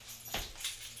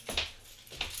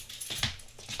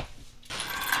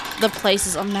The place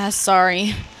is a mess,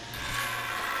 sorry.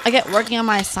 I get working on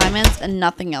my assignments and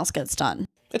nothing else gets done.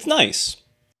 It's nice.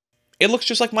 It looks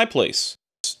just like my place,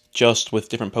 just with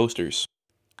different posters.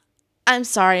 I'm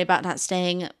sorry about not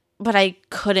staying, but I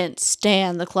couldn't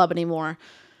stand the club anymore.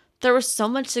 There was so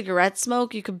much cigarette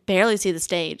smoke you could barely see the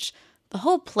stage. The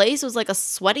whole place was like a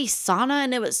sweaty sauna,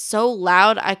 and it was so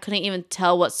loud I couldn't even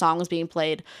tell what song was being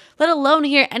played, let alone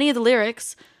hear any of the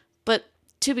lyrics. But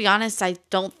to be honest, I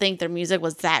don't think their music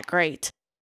was that great.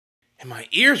 And my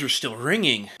ears were still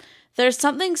ringing. There's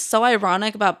something so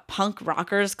ironic about punk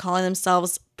rockers calling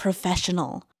themselves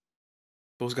professional.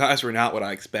 Those guys were not what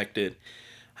I expected.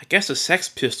 I guess the Sex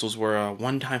Pistols were a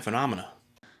one-time phenomena.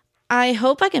 I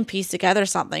hope I can piece together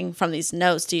something from these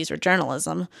notes to use for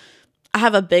journalism. I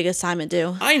have a big assignment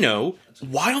due. I know.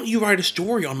 Why don't you write a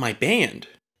story on my band?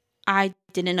 I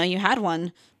didn't know you had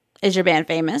one. Is your band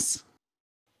famous?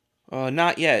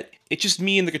 Not yet. It's just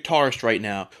me and the guitarist right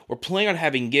now. We're planning on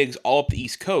having gigs all up the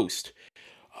East Coast.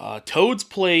 Toad's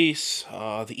Place,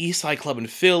 the East Side Club in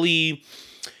Philly,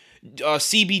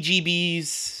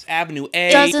 CBGB's, Avenue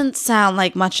A. Doesn't sound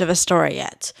like much of a story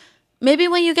yet. Maybe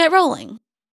when you get rolling.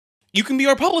 You can be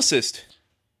our publicist.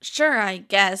 Sure, I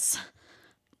guess.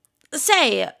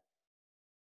 Say,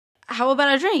 how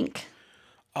about a drink?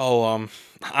 Oh,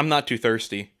 I'm not too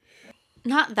thirsty.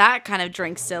 Not that kind of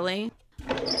drink, silly.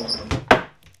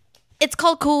 It's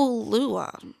called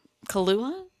Kahlua.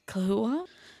 Kahlua? Kahlua?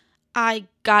 I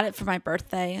got it for my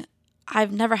birthday.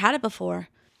 I've never had it before.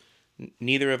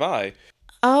 Neither have I.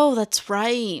 Oh, that's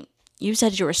right. You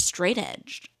said you were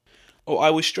straight-edged. Oh, I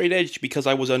was straight-edged because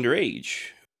I was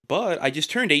underage. But I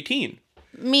just turned 18.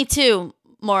 Me too,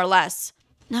 more or less.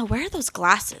 Now, where are those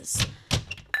glasses?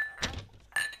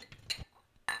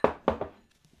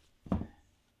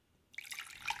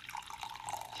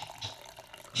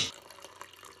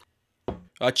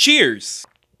 Cheers!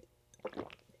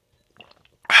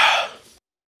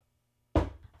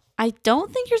 I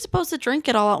don't think you're supposed to drink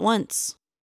it all at once.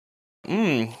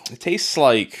 It tastes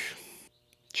like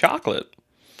chocolate.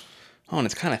 Oh, and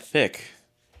it's kind of thick.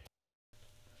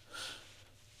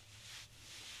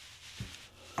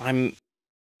 I'm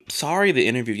sorry the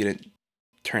interview didn't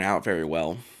turn out very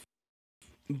well.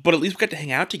 But at least we got to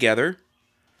hang out together.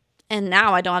 And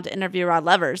now I don't have to interview Rod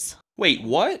Levers. Wait,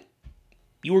 what?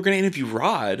 You were going to interview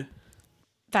Rod?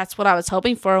 That's what I was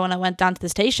hoping for when I went down to the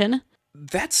station.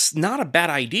 That's not a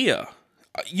bad idea.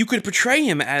 You could portray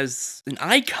him as an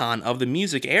icon of the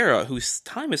music era whose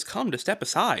time has come to step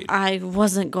aside. I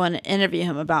wasn't going to interview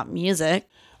him about music.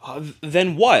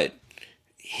 Then what?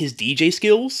 His DJ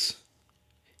skills?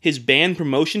 His band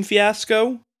promotion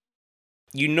fiasco?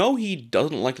 You know he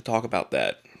doesn't like to talk about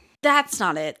that. That's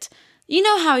not it. You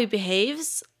know how he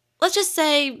behaves. Let's just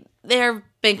say there have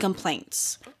been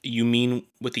complaints. You mean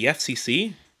with the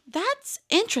FCC? That's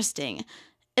interesting.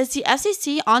 Is the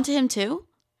FCC onto him too?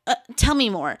 Tell me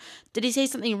more. Did he say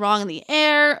something wrong in the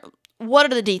air? What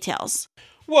are the details?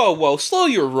 Whoa, slow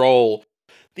your roll.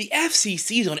 The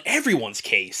FCC's on everyone's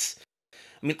case.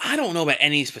 I mean, I don't know about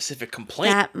any specific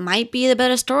complaint. That might be the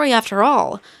better story after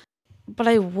all. But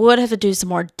I would have to do some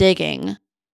more digging.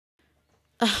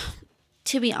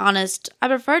 To be honest, I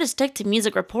prefer to stick to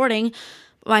music reporting.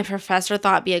 My professor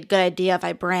thought it'd be a good idea if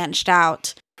I branched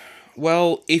out.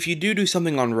 Well, if you do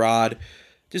something on Rod,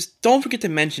 just don't forget to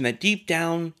mention that deep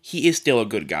down, he is still a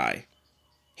good guy.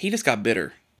 He just got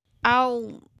bitter.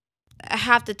 I'll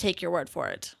have to take your word for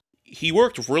it. He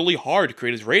worked really hard to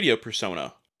create his radio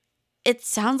persona. It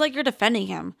sounds like you're defending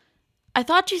him. I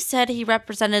thought you said he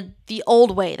represented the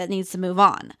old way that needs to move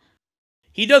on.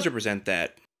 He does represent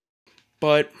that.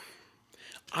 But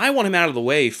I want him out of the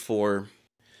way for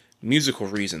musical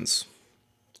reasons.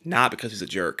 Not because he's a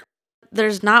jerk.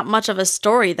 There's not much of a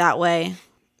story that way.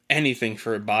 Anything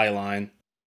for a byline.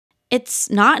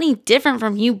 It's not any different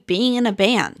from you being in a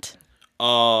band.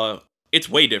 It's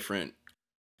way different.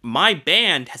 My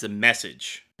band has a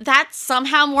message. That's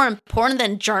somehow more important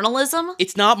than journalism?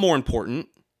 It's not more important.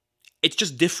 It's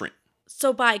just different.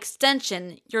 So by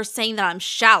extension, you're saying that I'm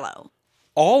shallow.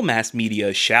 All mass media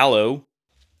is shallow.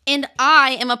 And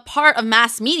I am a part of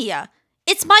mass media.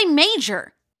 It's my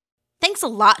major. Thanks a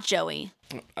lot, Joey.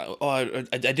 I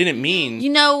didn't mean...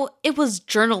 You know, it was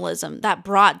journalism that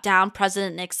brought down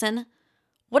President Nixon.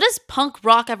 What does punk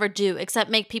rock ever do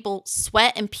except make people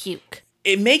sweat and puke?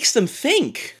 It makes them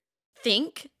think.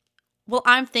 Think? Well,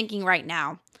 I'm thinking right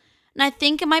now. And I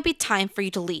think it might be time for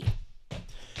you to leave.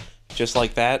 Just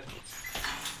like that?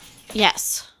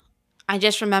 Yes. I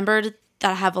just remembered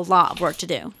that I have a lot of work to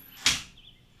do.